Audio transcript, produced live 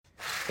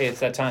Hey, it's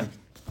that time.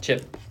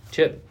 Chip.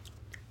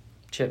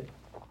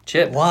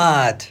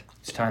 What?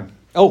 It's time.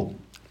 Oh,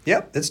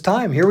 yep, it's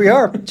time. Here we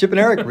are. Chip and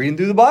Eric reading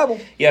through the Bible.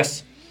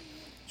 Yes.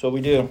 That's what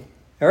we do.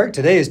 Eric,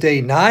 today is day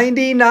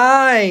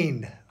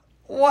 99.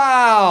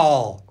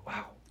 Wow.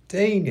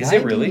 Day 99. Is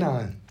it really?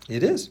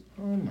 It is.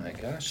 Oh my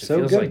gosh. It So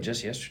feels good. like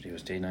just yesterday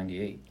was day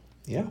 98.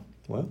 Yeah,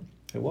 well,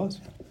 it was.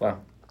 Wow.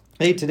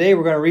 Hey, today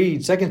we're going to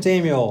read 2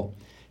 Samuel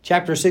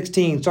chapter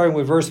 16, starting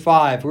with verse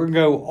 5. We're going to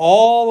go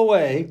all the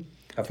way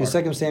How to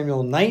far? 2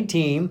 Samuel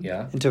 19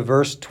 Yeah. into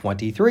verse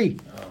 23.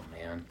 Oh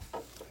man.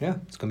 Yeah,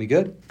 it's going to be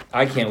good.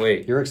 I can't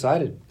wait. You're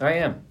excited. I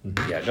am.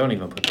 Yeah, don't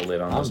even put the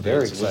lid on I'm those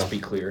very dates. Let's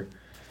excited. be clear.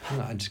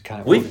 I'm just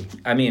kind of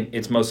I mean,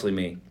 it's mostly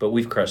me, but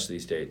we've crushed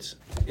these dates.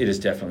 It is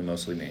definitely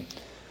mostly me.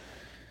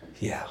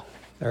 Yeah.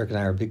 Eric and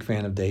I are a big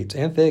fan of dates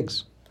and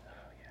figs. Oh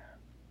yeah.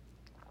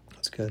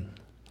 That's good.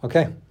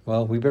 Okay,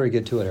 well, we better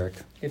get to it, Eric.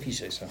 If you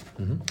say so.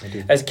 I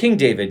do. As King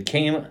David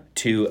came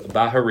to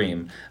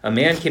Bahurim, a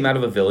man came out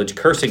of a village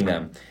cursing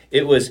them.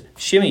 It was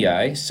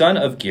Shimei, son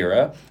of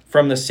Gera,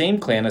 from the same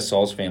clan as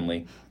Saul's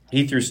family.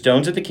 He threw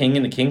stones at the king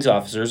and the king's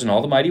officers and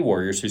all the mighty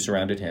warriors who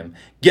surrounded him.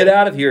 "Get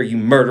out of here, you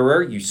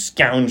murderer, you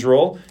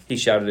scoundrel," he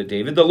shouted at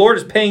David. "The Lord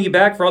is paying you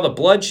back for all the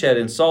bloodshed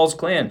in Saul's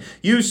clan.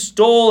 You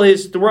stole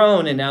his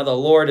throne, and now the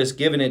Lord has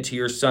given it to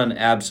your son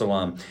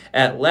Absalom.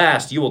 At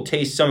last you will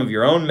taste some of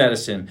your own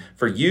medicine,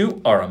 for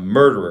you are a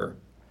murderer."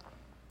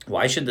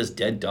 "Why should this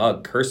dead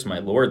dog curse my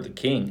lord the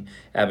king?"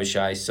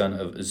 Abishai, son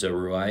of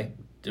Zeruiah,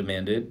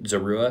 demanded.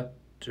 Zeruiah?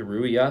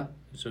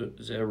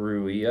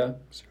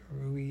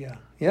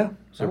 Yeah,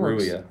 that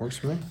Zeruiah. works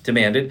for me.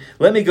 Demanded.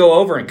 "Let me go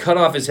over and cut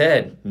off his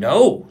head."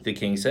 "No," the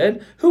king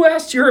said. "Who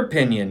asked your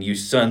opinion, you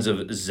sons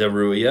of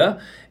Zeruiah?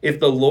 If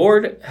the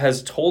Lord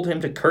has told him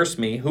to curse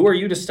me, who are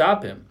you to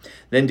stop him?"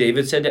 Then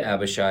David said to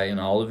Abishai and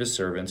all of his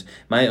servants,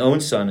 "My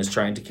own son is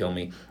trying to kill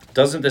me.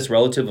 Doesn't this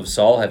relative of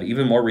Saul have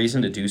even more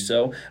reason to do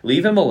so?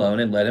 Leave him alone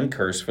and let him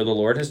curse, for the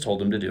Lord has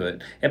told him to do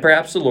it. And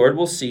perhaps the Lord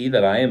will see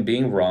that I am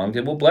being wronged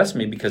and will bless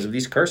me because of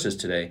these curses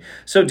today."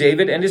 So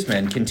David and his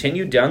men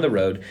continued down the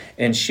road,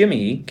 and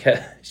Shimei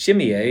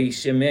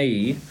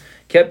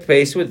kept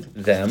pace with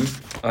them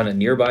on a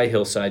nearby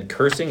hillside,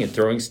 cursing and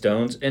throwing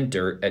stones and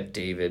dirt at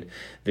David.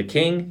 The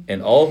king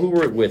and all who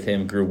were with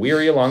him grew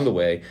weary along the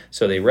way,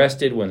 so they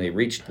rested when they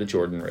reached the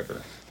Jordan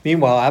River.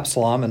 Meanwhile,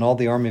 Absalom and all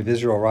the army of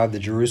Israel arrived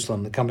at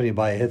Jerusalem, accompanied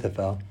by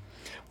Ahithophel.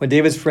 When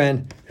David's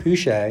friend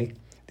Hushai,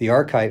 the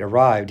Archite,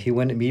 arrived, he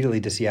went immediately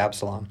to see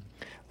Absalom.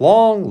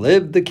 "Long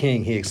live the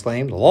king," he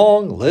exclaimed.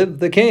 "Long live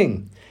the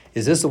king."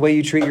 "Is this the way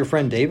you treat your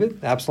friend David?"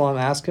 Absalom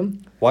asked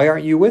him. "Why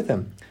aren't you with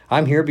him?"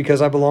 "I'm here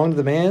because I belong to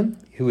the man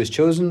who is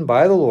chosen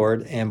by the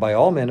Lord and by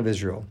all men of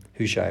Israel,"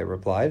 Hushai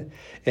replied.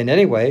 "And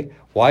anyway,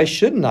 why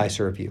shouldn't I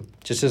serve you?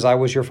 Just as I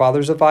was your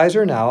father's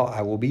advisor, now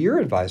I will be your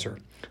advisor."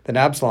 Then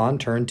Absalom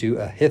turned to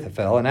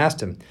Ahithophel and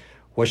asked him,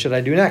 "What should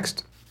I do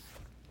next?"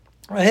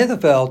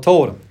 Ahithophel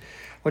told him,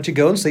 "Why don't you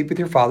go and sleep with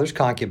your father's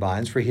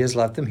concubines, for he has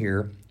left them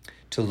here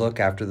to look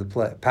after the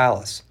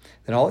palace.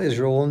 Then all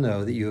Israel will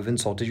know that you have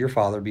insulted your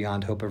father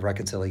beyond hope of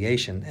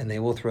reconciliation, and they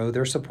will throw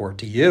their support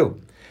to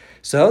you."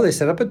 So they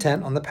set up a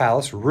tent on the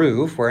palace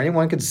roof where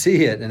anyone could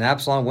see it, and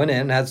Absalom went in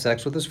and had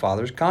sex with his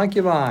father's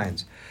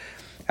concubines.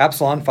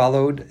 Absalom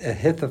followed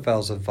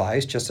Ahithophel's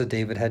advice, just as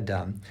David had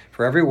done,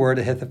 for every word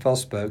Ahithophel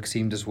spoke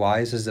seemed as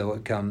wise as though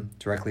it come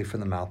directly from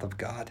the mouth of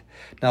God.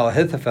 Now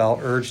Ahithophel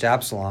urged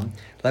Absalom,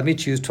 "Let me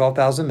choose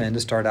 12,000 men to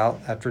start out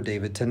after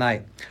David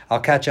tonight. I'll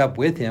catch up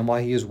with him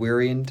while he is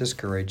weary and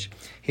discouraged.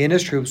 He and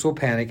his troops will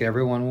panic and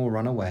everyone will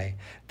run away.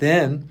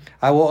 Then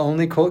I will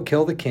only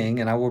kill the king,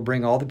 and I will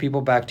bring all the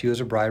people back to you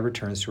as a bride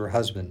returns to her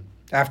husband.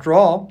 After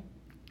all,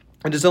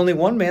 it is only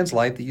one man's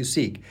life that you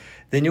seek.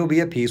 Then you will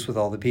be at peace with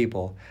all the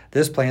people."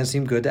 This plan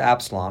seemed good to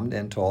Absalom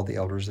and to all the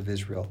elders of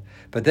Israel.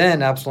 But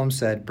then Absalom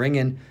said, "Bring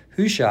in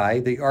Hushai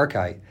the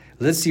Archite.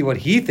 Let's see what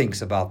he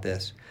thinks about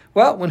this."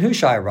 Well, when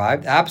Hushai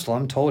arrived,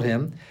 Absalom told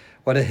him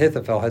what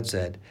Ahithophel had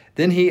said.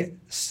 Then he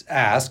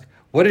asked,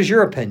 "What is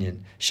your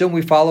opinion? Shouldn't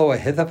we follow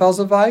Ahithophel's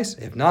advice?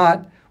 If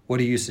not, what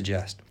do you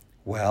suggest?"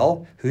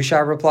 "Well," Hushai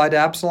replied to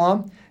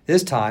Absalom,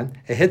 "this time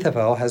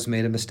Ahithophel has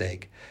made a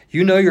mistake.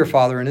 You know your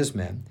father and his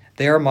men.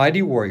 They are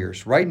mighty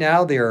warriors. Right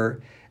now they are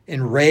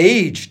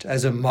enraged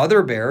as a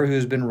mother bear who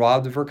has been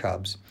robbed of her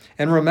cubs.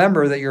 And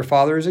remember that your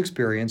father is an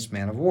experienced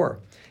man of war.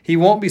 He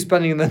won't be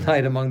spending the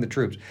night among the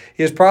troops.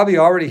 He is probably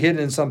already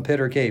hidden in some pit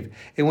or cave.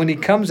 And when he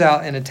comes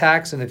out and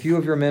attacks and a few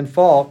of your men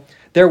fall,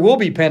 there will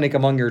be panic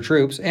among your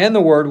troops, and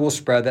the word will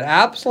spread that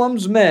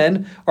Absalom's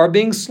men are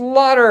being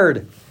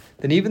slaughtered.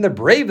 Then even the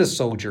bravest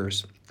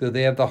soldiers, though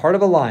they have the heart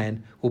of a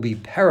lion, will be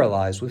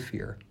paralyzed with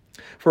fear.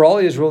 For all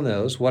Israel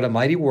knows what a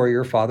mighty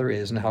warrior father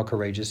is and how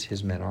courageous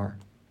his men are.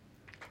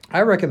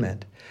 I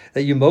recommend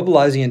that you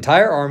mobilize the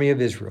entire army of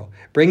Israel,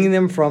 bringing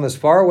them from as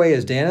far away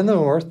as Dan in the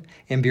north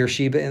and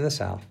Beersheba in the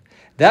south.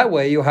 That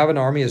way you'll have an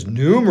army as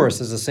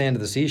numerous as the sand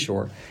of the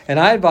seashore, and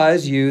I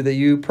advise you that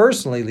you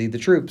personally lead the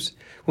troops.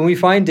 When we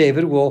find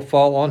David, we'll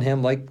fall on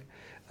him like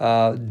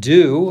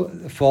dew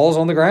falls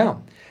on the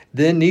ground.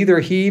 Then neither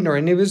he nor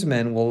any of his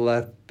men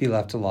will be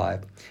left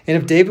alive. And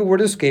if David were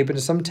to escape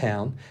into some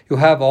town, you'll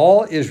have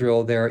all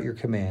Israel there at your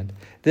command.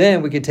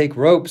 Then we could take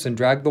ropes and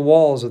drag the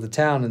walls of the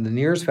town in the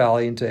nearest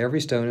valley until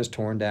every stone is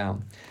torn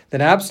down.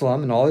 Then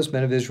Absalom and all his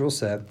men of Israel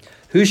said,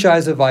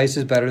 Hushai's advice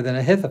is better than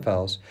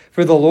Ahithophel's,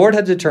 for the Lord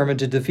had determined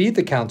to defeat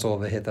the counsel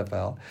of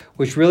Ahithophel,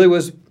 which really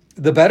was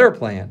the better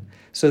plan,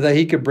 so that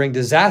he could bring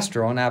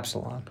disaster on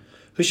Absalom.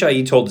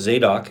 Hushai told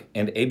Zadok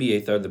and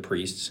Abiathar the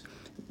priests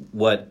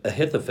what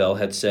Ahithophel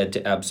had said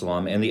to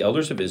Absalom and the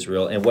elders of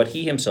Israel, and what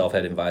he himself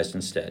had advised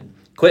instead.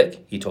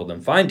 Quick, he told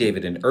them, find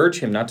David and urge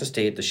him not to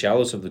stay at the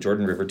shallows of the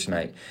Jordan River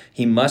tonight.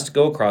 He must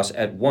go across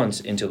at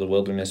once into the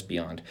wilderness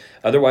beyond.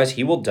 Otherwise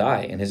he will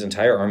die, and his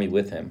entire army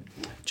with him.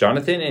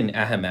 Jonathan and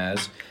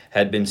Ahimaaz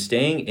had been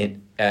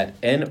staying at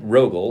En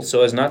Rogel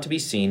so as not to be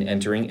seen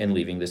entering and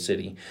leaving the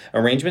city.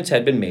 Arrangements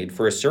had been made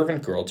for a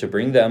servant girl to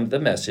bring them the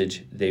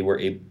message they were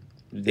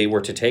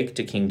to take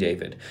to King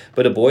David.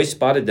 But a boy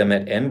spotted them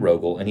at En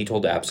Rogel, and he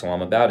told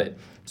Absalom about it.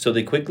 So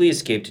they quickly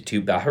escaped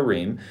to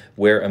Bahurim,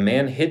 where a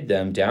man hid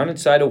them down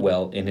inside a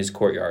well in his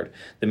courtyard.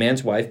 The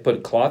man's wife put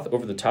a cloth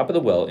over the top of the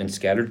well and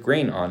scattered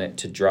grain on it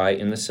to dry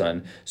in the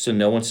sun, so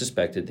no one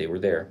suspected they were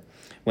there.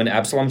 When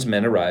Absalom's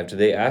men arrived,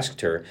 they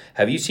asked her,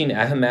 Have you seen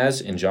Ahimaaz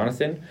and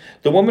Jonathan?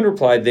 The woman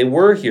replied, They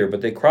were here,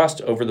 but they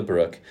crossed over the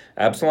brook.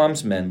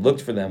 Absalom's men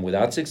looked for them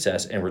without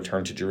success and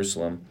returned to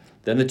Jerusalem.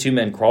 Then the two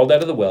men crawled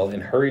out of the well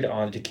and hurried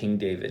on to King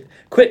David.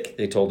 Quick,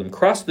 they told him,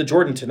 cross the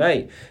Jordan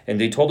tonight.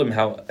 And they told him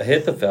how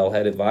Ahithophel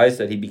had advised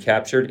that he be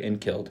captured and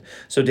killed.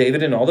 So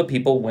David and all the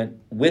people went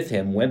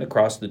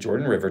across the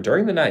Jordan River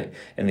during the night,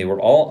 and they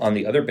were all on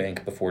the other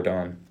bank before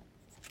dawn.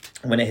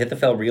 When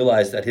Ahithophel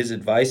realized that his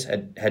advice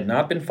had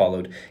not been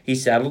followed, he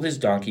saddled his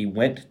donkey,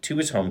 went to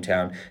his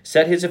hometown,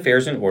 set his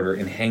affairs in order,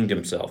 and hanged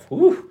himself.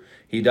 Whew!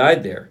 He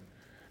died there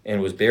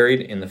and was buried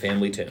in the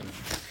family tomb.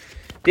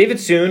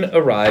 David soon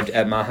arrived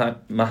at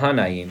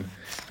Mahanaim.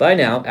 By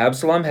now,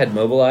 Absalom had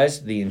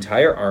mobilized the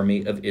entire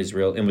army of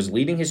Israel and was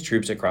leading his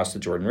troops across the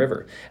Jordan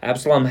River.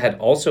 Absalom had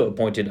also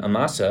appointed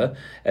Amasa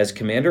as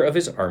commander of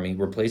his army,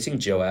 replacing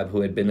Joab, who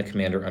had been the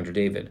commander under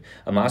David.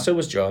 Amasa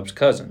was Joab's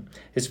cousin.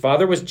 His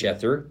father was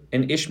Jether,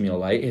 an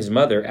Ishmaelite. His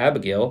mother,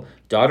 Abigail,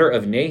 daughter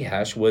of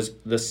Nahash, was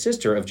the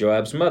sister of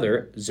Joab's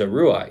mother,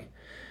 Zeruiah.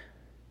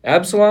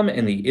 Absalom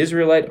and the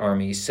Israelite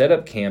army set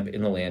up camp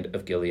in the land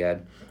of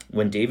Gilead.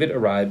 When David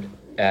arrived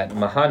at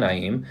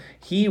Mahanaim,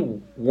 he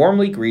was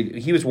warmly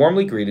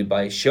greeted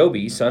by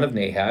Shobi, son of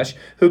Nahash,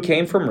 who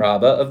came from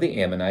Rabbah of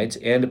the Ammonites,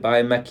 and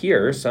by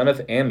Machir, son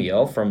of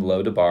Amiel, from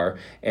Lo-debar,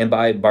 and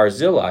by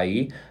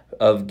Barzillai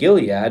of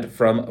Gilead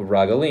from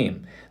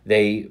Ragalim.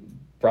 They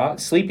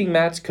brought sleeping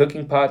mats,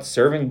 cooking pots,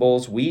 serving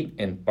bowls, wheat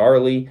and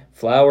barley,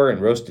 flour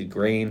and roasted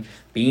grain,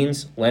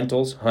 beans,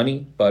 lentils,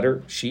 honey,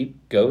 butter, sheep,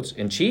 goats,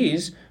 and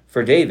cheese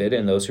for David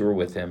and those who were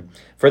with him.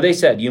 For they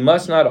said, You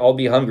must not all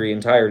be hungry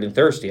and tired and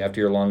thirsty after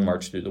your long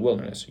march through the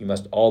wilderness. You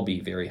must all be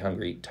very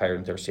hungry, tired,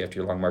 and thirsty after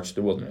your long march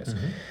through the wilderness.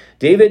 Mm-hmm.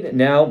 David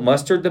now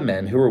mustered the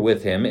men who were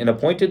with him and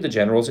appointed the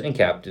generals and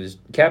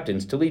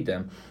captains to lead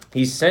them.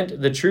 He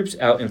sent the troops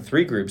out in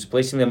 3 groups,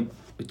 placing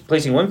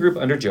one group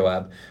under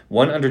Joab,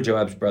 one under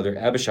Joab's brother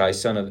Abishai,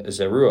 son of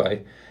Zeruiah,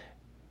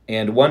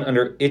 and one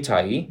under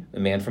Ittai, the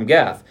man from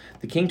Gath.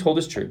 The king told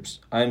his troops,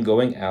 I am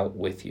going out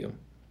with you.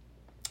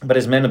 But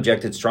his men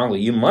objected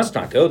strongly. You must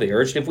not go, they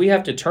urged. If we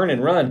have to turn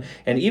and run,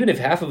 and even if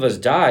half of us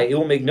die, it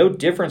will make no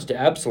difference to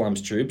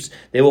Absalom's troops.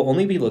 They will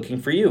only be looking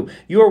for you.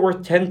 You are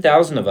worth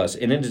 10,000 of us,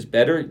 and it is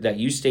better that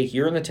you stay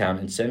here in the town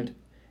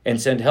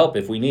and send help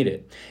if we need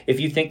it.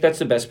 If you think that's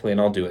the best plan,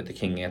 I'll do it, the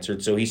king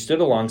answered. So he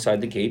stood alongside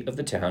the gate of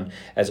the town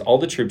as all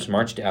the troops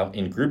marched out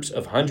in groups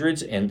of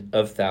hundreds and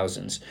of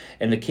thousands.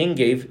 And the king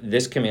gave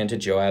this command to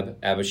Joab,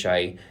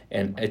 Abishai,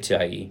 and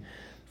Ittai,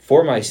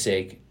 For my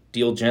sake,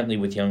 deal gently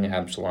with young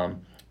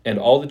Absalom. And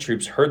all the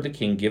troops heard the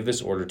king give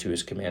this order to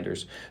his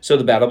commanders. So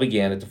the battle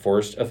began at the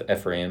forest of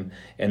Ephraim,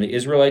 and the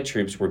Israelite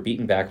troops were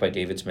beaten back by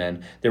David's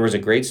men. There was a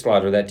great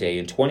slaughter that day,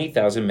 and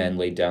 20,000 men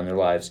laid down their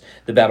lives.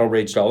 The battle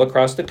raged all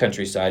across the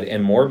countryside,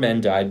 and more men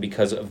died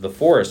because of the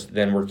forest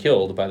than were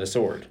killed by the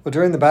sword. Well,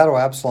 during the battle,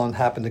 Absalom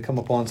happened to come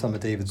upon some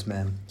of David's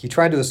men. He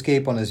tried to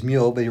escape on his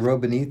mule, but he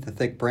rode beneath the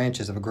thick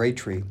branches of a great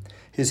tree.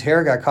 His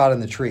hair got caught in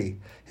the tree.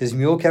 His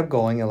mule kept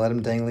going and let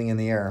him dangling in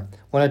the air.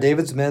 One of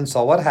David's men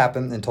saw what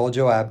happened and told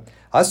Joab,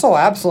 I saw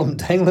Absalom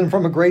dangling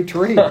from a great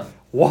tree.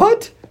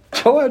 What?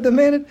 Joab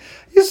demanded.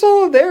 You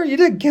saw him there. You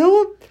didn't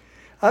kill him?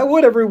 I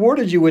would have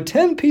rewarded you with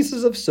 10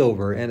 pieces of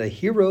silver and a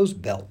hero's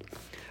belt.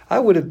 I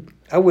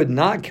would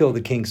not kill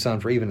the king's son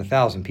for even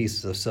 1,000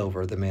 pieces of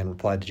silver, the man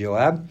replied to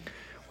Joab.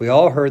 We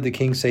all heard the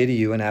king say to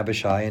you and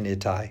Abishai and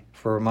Ittai,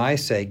 For my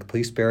sake,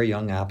 please spare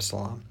young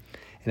Absalom.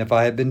 And if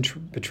I had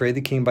betrayed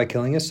the king by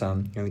killing his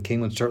son, and the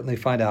king would certainly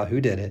find out who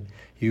did it,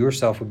 you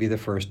yourself would be the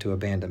first to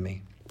abandon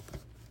me.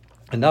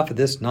 Enough of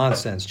this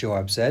nonsense,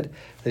 Joab said.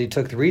 Then he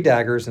took 3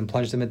 daggers and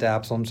plunged them into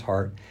Absalom's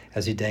heart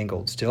as he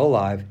dangled, still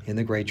alive, in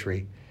the great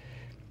tree.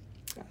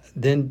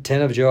 Then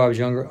 10 of Joab's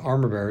younger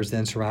armor-bearers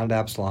then surrounded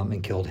Absalom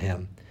and killed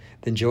him.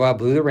 Then Joab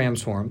blew the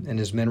ram's horn, and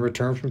his men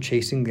returned from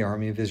chasing the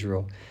army of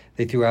Israel.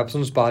 They threw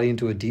Absalom's body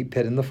into a deep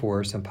pit in the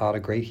forest and piled a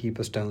great heap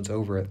of stones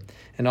over it,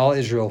 and all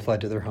Israel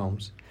fled to their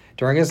homes.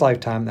 During his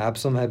lifetime,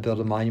 Absalom had built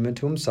a monument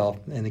to himself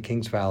in the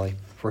king's valley,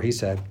 for he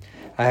said,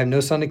 I have no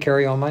son to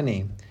carry on my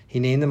name. He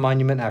named the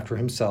monument after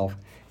himself,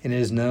 and it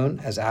is known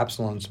as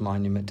Absalom's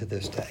monument to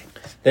this day.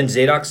 Then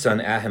Zadok's son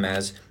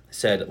Ahimaaz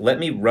said, Let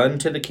me run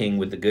to the king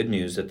with the good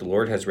news that the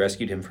Lord has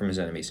rescued him from his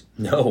enemies.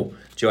 No,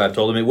 Joab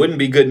told him, it wouldn't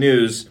be good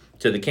news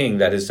to the king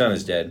that his son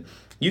is dead.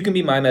 You can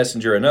be my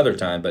messenger another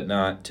time, but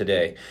not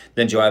today.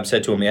 Then Joab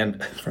said to a man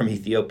from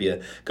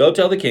Ethiopia, Go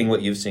tell the king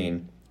what you've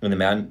seen. And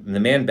the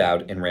man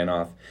bowed and ran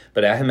off.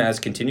 But Ahimaaz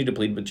continued to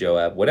plead with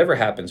Joab, Whatever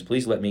happens,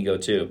 please let me go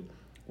too.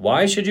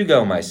 Why should you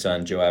go, my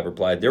son? Joab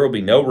replied. There will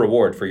be no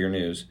reward for your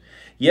news.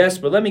 Yes,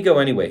 but let me go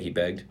anyway, he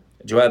begged.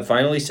 Joab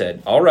finally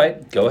said, All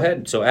right, go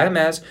ahead. So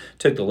Ahimaaz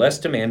took the less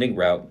demanding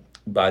route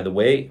by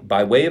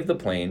way of the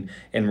plain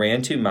and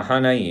ran to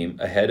Mahanaim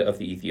ahead of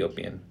the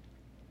Ethiopian.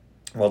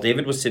 While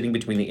David was sitting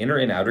between the inner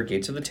and outer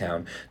gates of the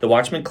town, the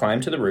watchman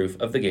climbed to the roof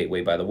of the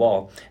gateway by the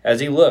wall.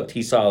 As he looked,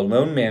 he saw a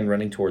lone man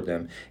running toward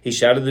them. He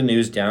shouted the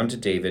news down to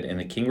David, and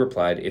the king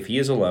replied, If he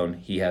is alone,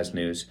 he has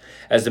news.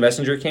 As the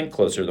messenger came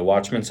closer, the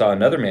watchman saw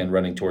another man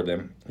running toward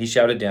them. He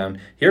shouted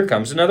down, Here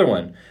comes another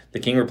one. The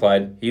king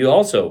replied, He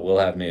also will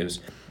have news.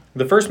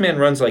 The first man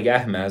runs like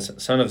Ahimaaz,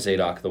 son of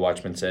Zadok, the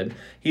watchman said.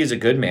 He is a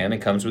good man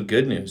and comes with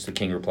good news, the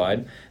king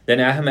replied.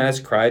 Then Ahimaaz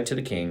cried out to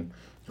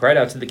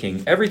the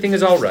king, Everything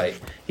is all right.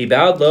 He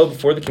bowed low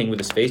before the king with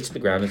his face to the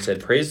ground and said,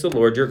 Praise the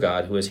Lord your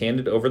God, who has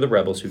handed over the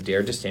rebels who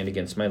dared to stand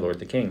against my lord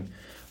the king.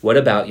 What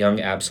about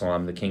young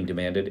Absalom? The king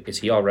demanded. Is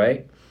he all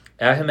right?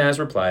 Ahimaaz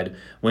replied,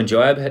 When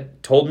Joab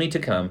had told me to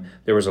come,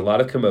 there was a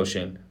lot of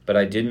commotion, but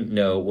I didn't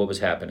know what was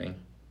happening.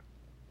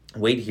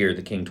 Wait here,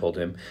 the king told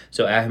him.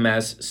 So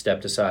Ahimaaz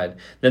stepped aside.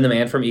 Then the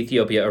man from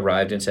Ethiopia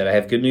arrived and said, I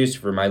have good news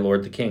for my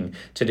lord the king.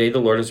 Today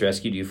the Lord has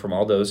rescued you from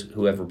all those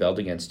who have rebelled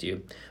against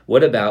you.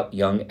 What about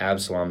young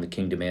Absalom? The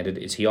king demanded.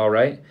 Is he all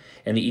right?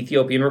 And the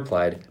Ethiopian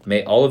replied,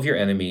 May all of your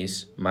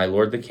enemies, my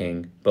lord the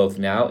king, both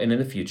now and in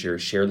the future,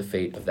 share the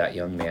fate of that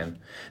young man.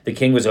 The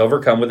king was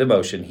overcome with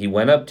emotion. He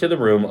went up to the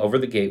room over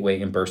the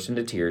gateway and burst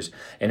into tears.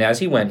 And as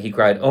he went, he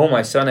cried, Oh,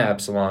 my son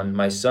Absalom,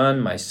 my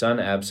son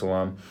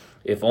Absalom.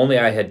 If only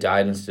I had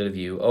died instead of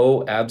you.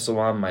 Oh,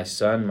 Absalom, my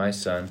son, my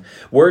son.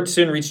 Word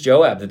soon reached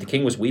Joab that the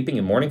king was weeping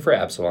and mourning for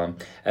Absalom.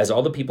 As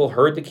all the people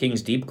heard the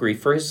king's deep grief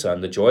for his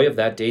son, the joy of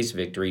that day's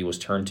victory was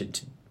turned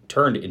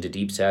into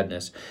deep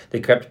sadness.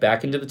 They crept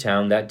back into the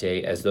town that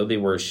day as though they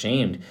were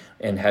ashamed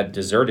and had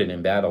deserted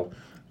in battle.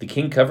 The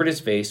king covered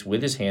his face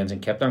with his hands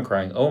and kept on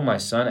crying, Oh, my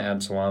son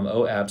Absalom,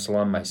 oh,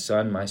 Absalom, my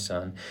son, my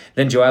son.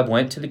 Then Joab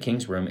went to the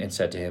king's room and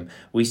said to him,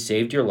 We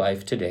saved your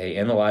life today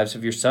and the lives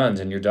of your sons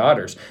and your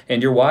daughters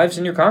and your wives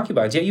and your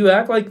concubines, yet you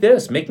act like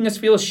this, making us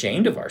feel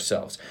ashamed of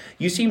ourselves.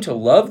 You seem to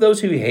love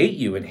those who hate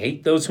you and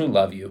hate those who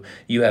love you.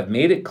 You have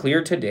made it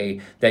clear today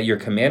that your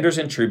commanders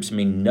and troops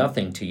mean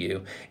nothing to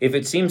you.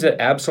 It seems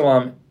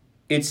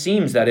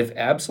that if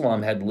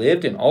Absalom had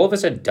lived and all of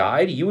us had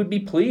died, you would be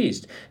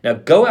pleased. Now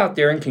go out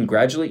there and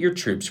congratulate your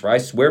troops, for I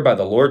swear by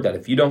the Lord that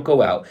if you don't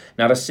go out,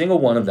 not a single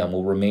one of them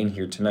will remain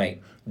here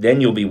tonight. Then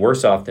you'll be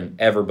worse off than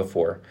ever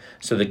before.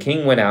 So the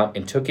king went out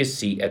and took his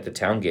seat at the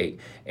town gate,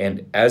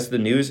 and as the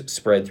news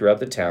spread throughout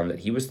the town that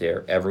he was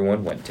there,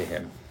 everyone went to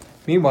him.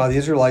 Meanwhile, the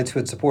Israelites who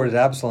had supported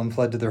Absalom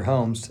fled to their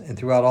homes, and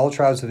throughout all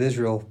tribes of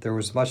Israel there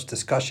was much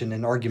discussion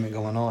and argument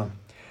going on.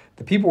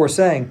 The people were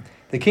saying,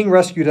 The king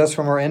rescued us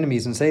from our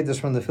enemies and saved us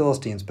from the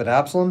Philistines, but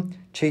Absalom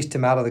chased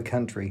him out of the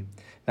country.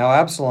 Now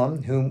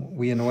Absalom, whom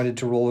we anointed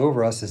to rule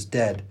over us, is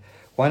dead.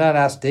 Why not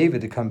ask David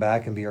to come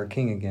back and be our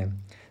king again?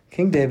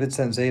 King David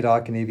sent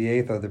Zadok and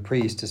Abiathar the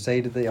priest to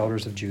say to the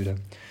elders of Judah,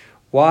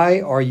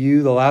 Why are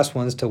you the last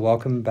ones to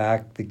welcome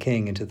back the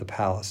king into the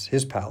palace,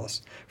 his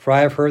palace? For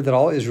I have heard that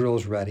all Israel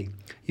is ready.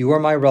 You are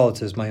my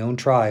relatives, my own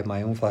tribe,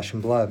 my own flesh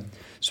and blood.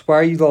 So why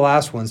are you the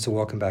last ones to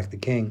welcome back the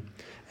king?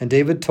 And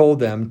David told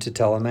them to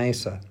tell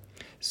Amasa,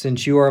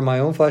 Since you are my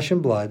own flesh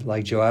and blood,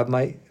 like Joab,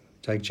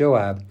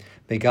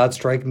 may God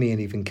strike me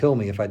and even kill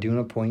me if I do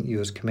not appoint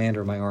you as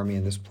commander of my army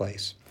in this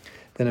place.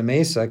 Then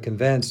Amasa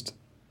convinced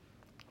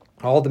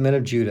all the men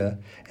of Judah,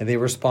 and they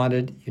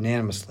responded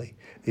unanimously.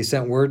 They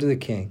sent word to the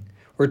king,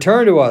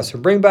 Return to us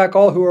and bring back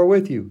all who are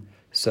with you.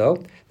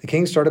 So the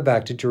king started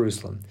back to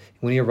Jerusalem.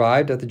 When he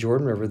arrived at the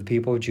Jordan River, the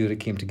people of Judah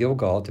came to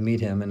Gilgal to meet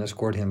him and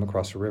escort him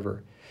across the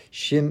river.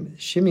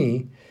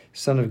 Shimei,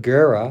 son of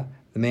Gera,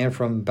 the man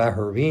from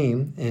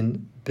Bahurim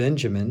in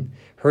Benjamin,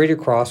 hurried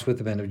across with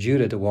the men of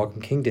Judah to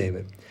welcome King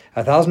David.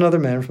 1,000 other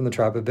men from the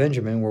tribe of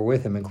Benjamin were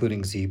with him,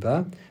 including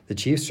Ziba, the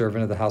chief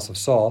servant of the house of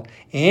Saul,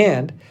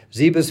 and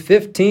Ziba's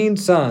 15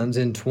 sons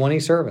and 20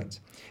 servants.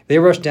 They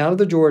rushed down to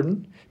the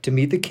Jordan to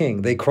meet the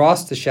king. They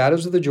crossed the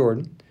shallows of the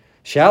Jordan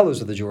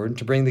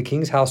to bring the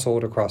king's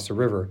household across the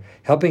river,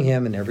 helping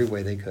him in every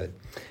way they could.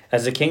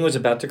 As the king was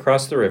about to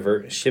cross the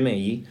river,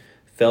 Shimei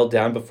fell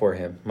down before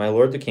him. My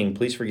lord the king,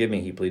 please forgive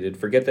me, he pleaded.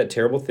 Forget that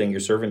terrible thing your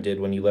servant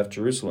did when you left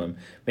Jerusalem.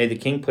 May the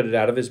king put it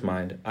out of his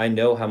mind. I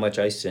know how much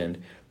I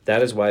sinned.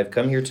 That is why I've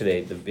come here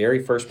today, the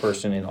very first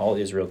person in all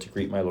Israel to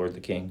greet my lord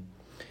the king.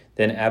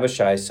 Then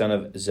Abishai, son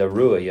of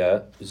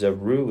Zeruiah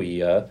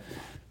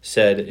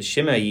said,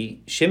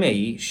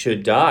 Shimei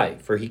should die,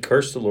 for he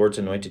cursed the Lord's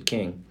anointed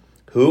king.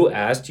 Who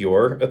asked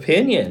your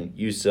opinion,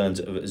 you sons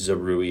of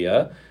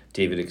Zeruiah?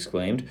 David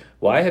exclaimed.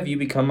 Why have you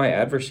become my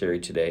adversary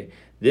today?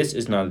 This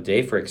is not a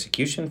day for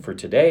execution, for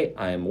today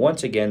I am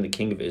once again the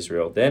king of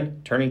Israel.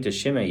 Then, turning to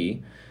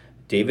Shimei,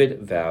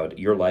 David vowed,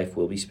 your life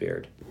will be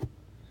spared.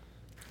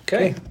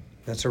 Okay.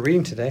 That's our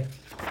reading today.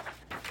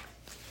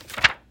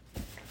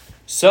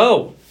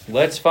 So,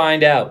 let's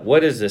find out,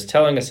 what is this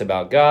telling us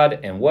about God,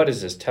 and what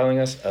is this telling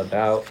us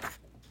about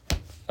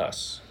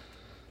us?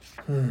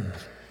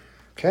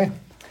 Okay.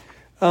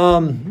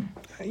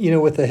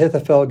 With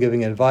Ahithophel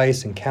giving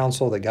advice and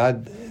counsel that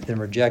God then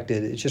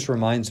rejected, it just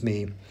reminds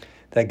me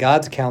that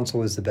God's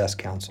counsel is the best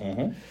counsel.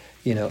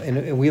 Mm-hmm.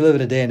 And we live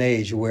in a day and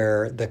age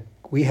where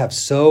we have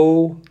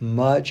so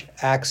much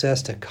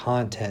access to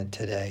content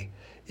today.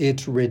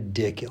 It's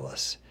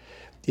ridiculous.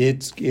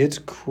 It's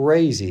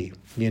crazy,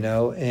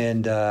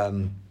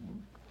 and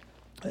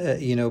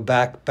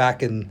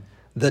back in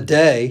the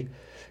day,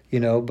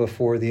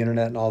 before the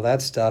internet and all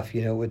that stuff,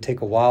 it would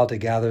take a while to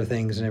gather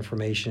things and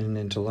information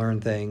and to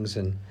learn things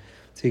and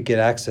to get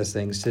access to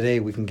things. Today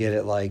we can get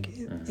it like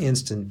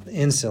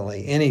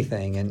instantly,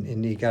 anything,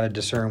 and you got to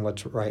discern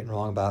what's right and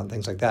wrong about it and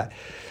things like that.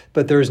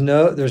 But there's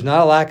not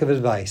a lack of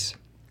advice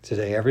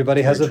today.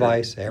 Everybody has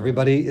advice.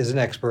 Everybody is an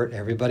expert.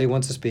 Everybody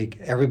wants to speak.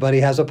 Everybody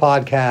has a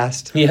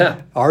podcast.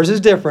 Yeah. Ours is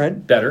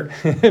different. Better.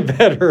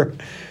 Better.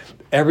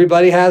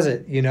 Everybody has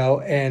it,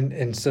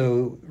 and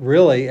so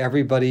really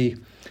everybody,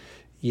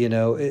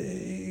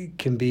 it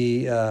can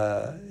be,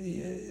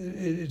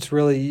 it's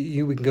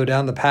really, we can go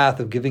down the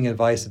path of giving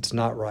advice that's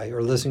not right,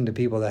 or listening to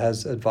people that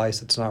has advice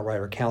that's not right,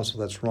 or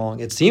counsel that's wrong.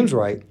 It seems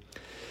right,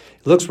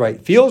 it looks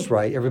right, feels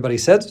right, everybody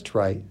says it's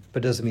right,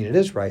 but doesn't mean it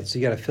is right. So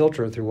you got to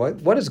filter it through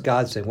what is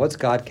God saying, what's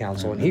God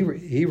counsel, and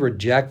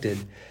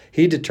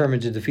he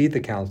determined to defeat the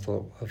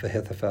counsel of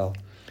Ahithophel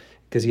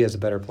because he has a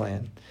better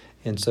plan.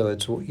 And so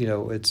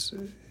it's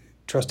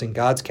trusting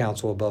God's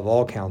counsel above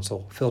all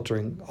counsel,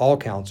 filtering all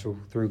counsel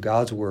through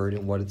God's word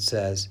and what it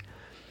says.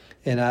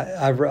 And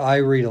I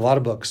read a lot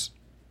of books.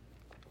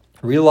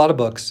 And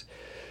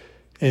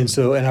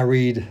I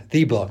read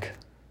the book,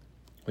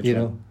 Which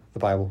one? the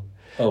Bible.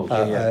 Oh,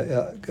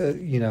 yeah.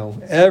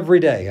 Every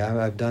day.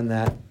 I've done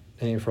that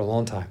for a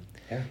long time.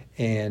 Yeah.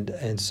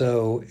 And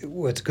so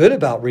what's good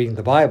about reading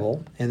the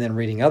Bible and then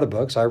reading other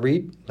books, I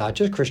read not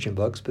just Christian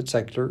books, but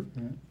secular.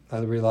 Mm-hmm. I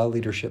read a lot of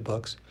leadership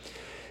books.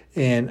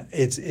 And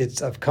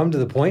I've come to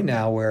the point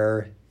now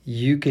where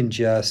you can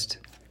just,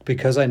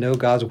 because I know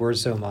God's word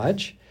so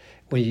much,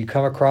 when you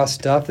come across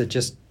stuff that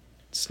just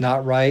it's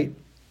not right,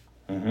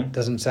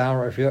 doesn't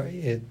sound right,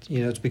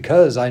 it's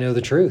because I know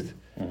the truth.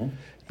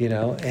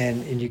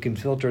 And you can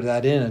filter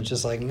that in. And it's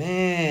just like,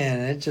 man,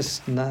 it's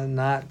just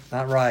not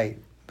right.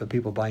 But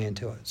people buy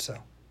into it. So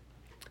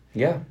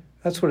yeah,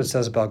 that's what it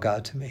says about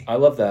God to me. I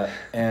love that,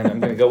 and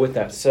I'm going to go with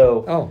that.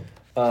 So, oh,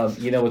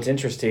 what's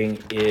interesting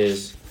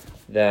is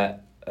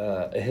that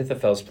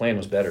Ahithophel's plan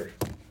was better.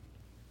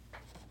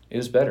 It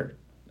was better.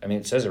 I mean,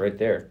 it says it right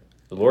there.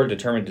 The Lord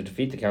determined to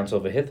defeat the counsel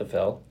of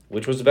Ahithophel,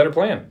 which was the better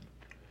plan.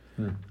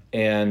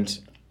 And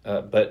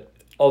but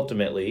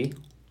ultimately,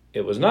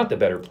 it was not the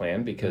better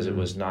plan because it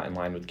was not in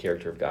line with the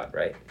character of God,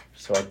 right?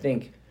 So I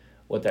think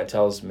what that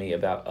tells me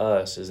about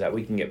us is that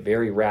we can get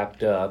very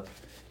wrapped up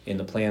in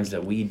the plans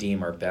that we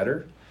deem are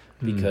better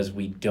because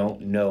we don't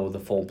know the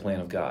full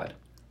plan of God.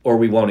 Or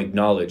we won't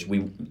acknowledge.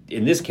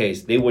 In this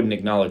case, they wouldn't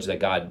acknowledge that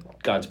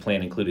God's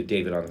plan included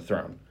David on the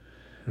throne,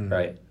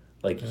 right?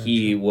 Like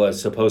he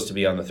was supposed to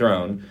be on the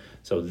throne,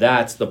 so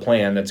that's the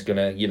plan that's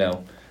gonna,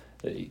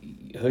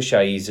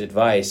 Hushai's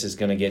advice is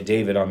gonna get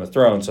David on the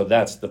throne. So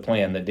that's the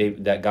plan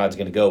that God's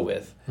gonna go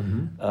with.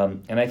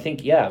 And I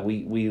think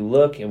we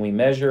look and we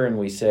measure and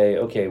we say,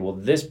 okay, well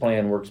this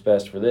plan works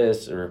best for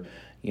this, or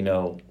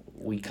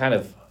we kind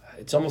of,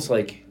 it's almost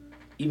like,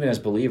 even as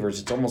believers,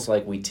 it's almost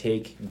like we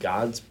take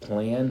God's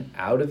plan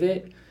out of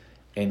it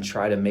and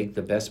try to make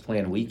the best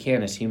plan we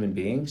can as human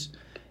beings.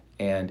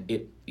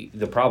 And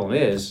the problem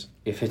is,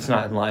 if it's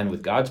not in line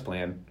with God's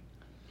plan,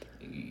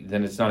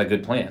 then it's not a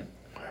good plan,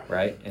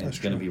 right? And it's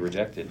going to be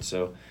rejected.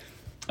 So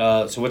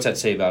what's that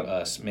say about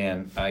us?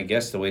 Man, I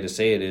guess the way to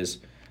say it is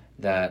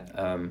that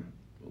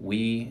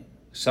we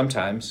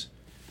sometimes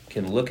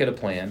can look at a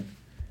plan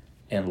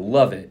and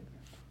love it,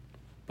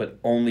 but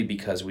only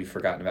because we've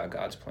forgotten about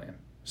God's plan.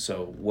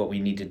 So what we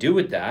need to do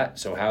with that,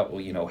 so how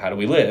do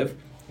we live?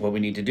 What we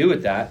need to do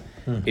with that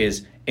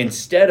is,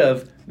 instead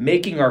of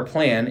making our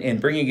plan and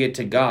bringing it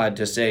to God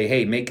to say,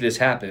 hey, make this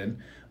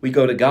happen, we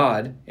go to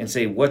God and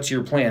say, what's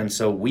your plan,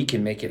 so we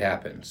can make it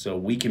happen, so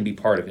we can be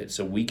part of it,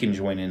 so we can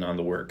join in on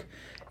the work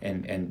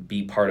and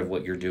be part of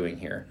what you're doing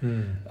here.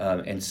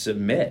 And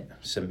submit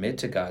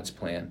to God's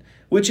plan,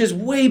 which is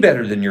way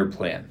better than your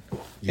plan.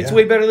 Yeah. It's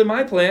way better than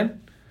my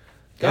plan.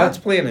 God's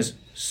plan is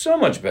so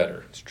much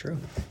better. It's true.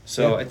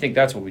 So I think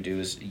that's what we do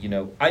is,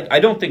 I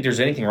don't think there's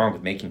anything wrong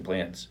with making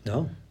plans.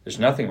 No. There's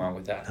nothing wrong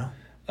with that. No.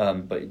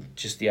 But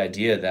just the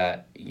idea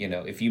that,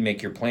 if you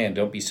make your plan,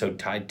 don't be so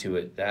tied to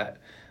it that,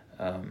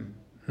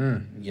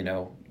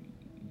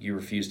 you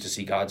refuse to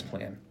see God's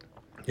plan.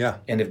 Yeah.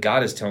 And if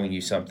God is telling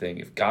you something,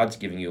 if God's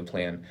giving you a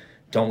plan,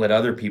 don't let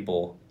other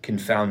people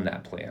confound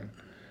that plan.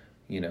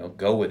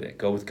 Go with it.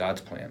 Go with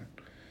God's plan.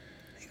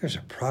 I think there's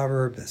a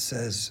proverb that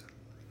says,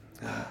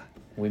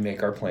 we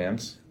make our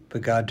plans.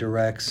 but God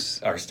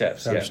directs Our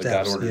steps. our But God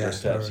steps. orders our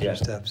steps. orders our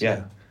steps.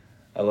 Yeah.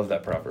 I love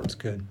that proverb. It's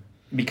good.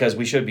 Because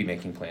we should be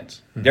making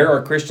plans. There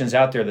are Christians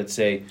out there that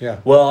say, Yeah.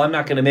 well, I'm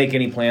not going to make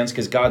any plans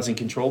because God's in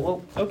control.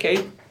 Well,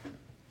 okay.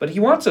 But he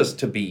wants us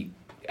to be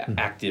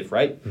active,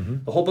 right?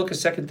 The whole book of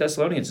 2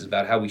 Thessalonians is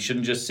about how we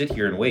shouldn't just sit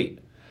here and wait.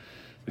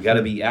 We got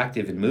to be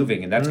active and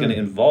moving, and that's going to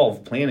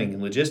involve planning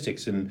and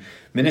logistics and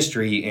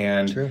ministry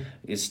and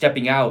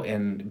stepping out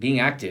and being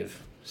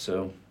active.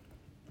 So,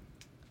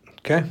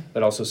 Okay.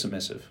 but also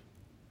submissive.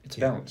 It's a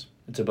balance.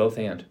 It's a both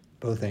and.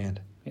 Both and.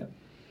 Yeah.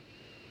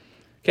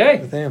 Okay.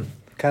 Both and.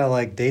 Kind of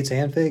like dates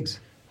and figs.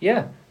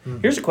 Yeah.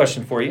 Here's a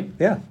question for you.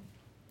 Yeah.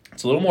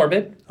 It's a little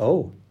morbid.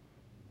 Oh.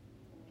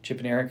 Chip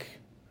and Eric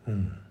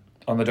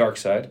on the dark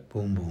side.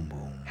 Boom, boom,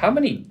 boom. How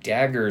many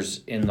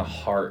daggers in the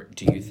heart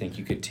do you think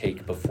you could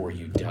take before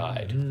you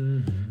died?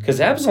 Because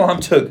Absalom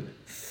took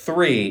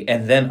 3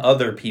 and then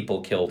other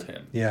people killed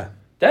him. Yeah.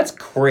 That's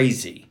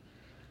crazy.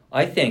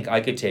 I think I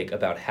could take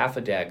about half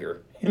a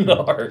dagger in the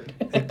heart.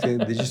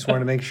 They just want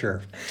to make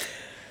sure.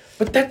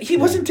 But he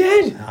wasn't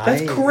dead.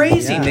 That's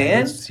crazy,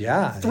 man.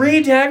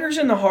 3 daggers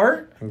in the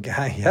heart?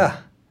 Yeah.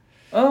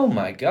 Oh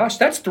my gosh.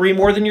 That's 3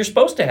 more than you're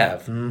supposed to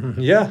have.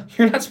 Yeah.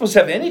 You're not supposed to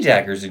have any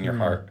daggers in your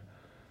heart.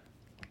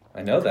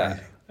 I know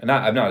that. And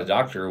I'm not a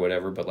doctor or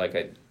whatever, but I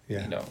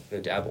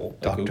dabble.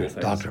 I Google things.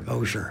 Dr.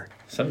 Mosher.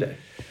 Someday.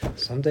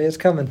 Someday it's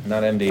coming.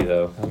 Not MD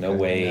though. Okay. No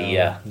way.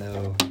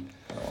 No.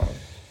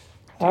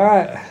 All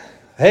right.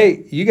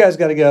 Hey, you guys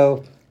got to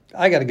go.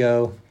 I got to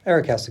go.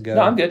 Eric has to go.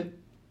 No, I'm good.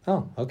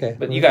 Oh, okay.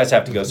 But you guys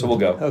have to go, so we'll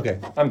go. Okay.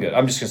 I'm good.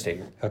 I'm just going to stay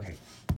here. Okay.